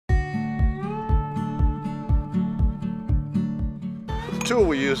tool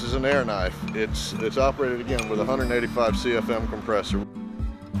we use is an AirKnife. It's operated again with a 185 CFM compressor.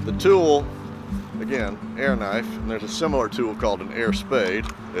 The tool, again, AirKnife, and there's a similar tool called an AirSpade.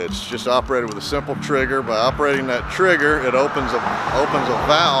 It's just operated with a simple trigger. By operating that trigger, it opens a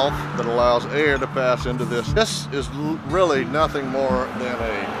valve that allows air to pass into this. This is really nothing more than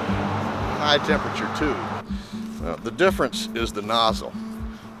a high temperature tube. The difference is the nozzle.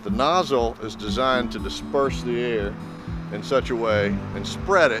 The nozzle is designed to disperse the air in such a way and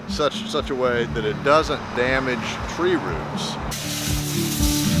spread it such a way that it doesn't damage tree roots.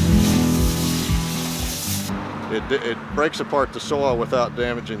 It breaks apart the soil without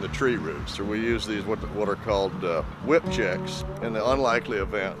damaging the tree roots. So we use these what are called whip checks. In the unlikely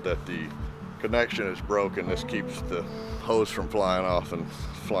event that the connection is broken, this keeps the hose from flying off and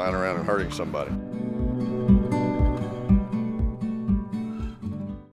flying around and hurting somebody.